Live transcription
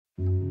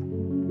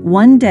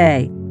One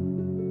day,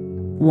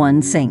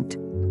 one saint.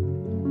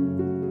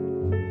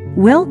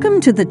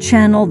 Welcome to the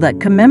channel that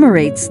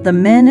commemorates the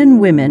men and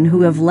women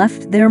who have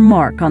left their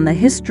mark on the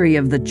history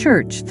of the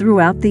Church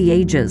throughout the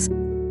ages.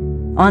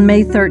 On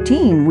May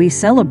 13, we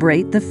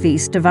celebrate the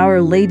feast of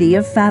Our Lady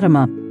of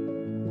Fatima.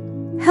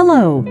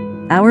 Hello!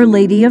 Our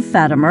Lady of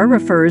Fatima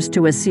refers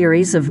to a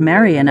series of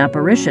Marian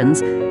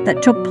apparitions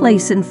that took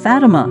place in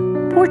Fatima,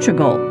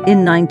 Portugal,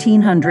 in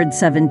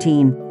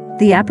 1917.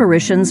 The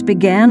apparitions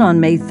began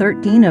on May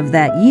 13 of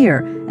that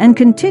year and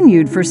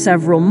continued for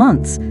several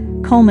months,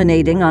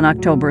 culminating on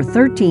October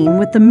 13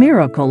 with the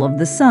miracle of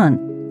the sun,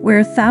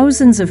 where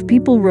thousands of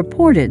people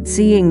reported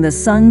seeing the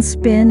sun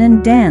spin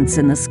and dance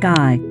in the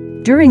sky.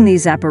 During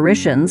these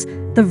apparitions,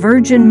 the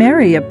Virgin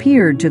Mary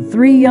appeared to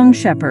three young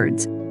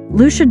shepherds,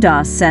 Lucia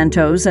dos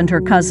Santos and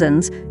her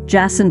cousins,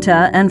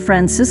 Jacinta and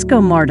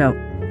Francisco Marto.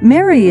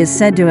 Mary is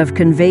said to have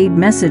conveyed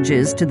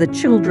messages to the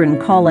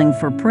children calling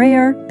for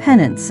prayer,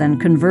 penance,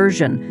 and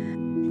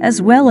conversion,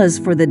 as well as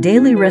for the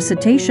daily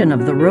recitation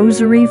of the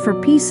Rosary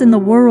for peace in the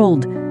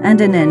world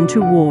and an end to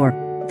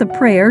war. The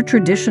prayer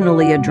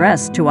traditionally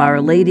addressed to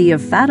Our Lady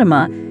of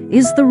Fatima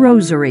is the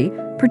Rosary,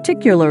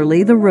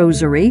 particularly the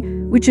Rosary,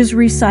 which is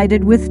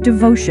recited with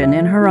devotion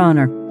in her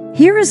honor.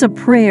 Here is a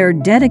prayer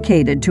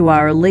dedicated to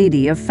Our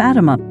Lady of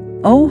Fatima.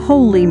 O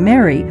Holy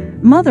Mary,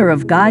 Mother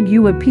of God,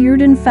 you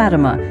appeared in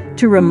Fatima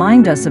to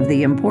remind us of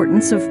the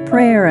importance of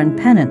prayer and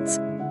penance.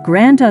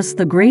 Grant us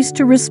the grace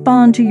to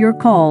respond to your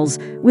calls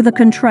with a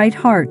contrite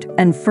heart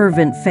and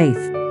fervent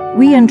faith.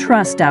 We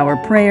entrust our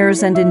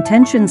prayers and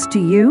intentions to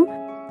you,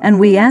 and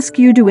we ask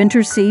you to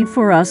intercede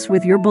for us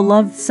with your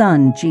beloved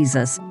Son,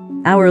 Jesus.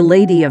 Our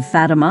Lady of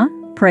Fatima,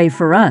 pray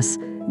for us,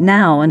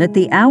 now and at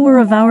the hour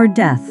of our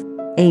death.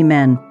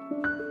 Amen.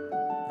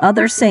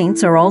 Other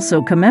saints are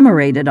also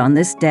commemorated on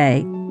this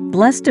day.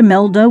 Blessed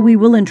Imelda, we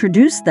will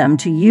introduce them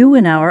to you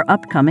in our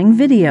upcoming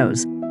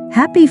videos.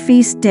 Happy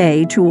feast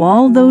day to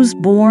all those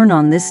born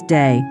on this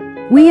day.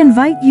 We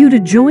invite you to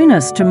join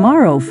us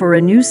tomorrow for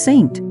a new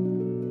saint.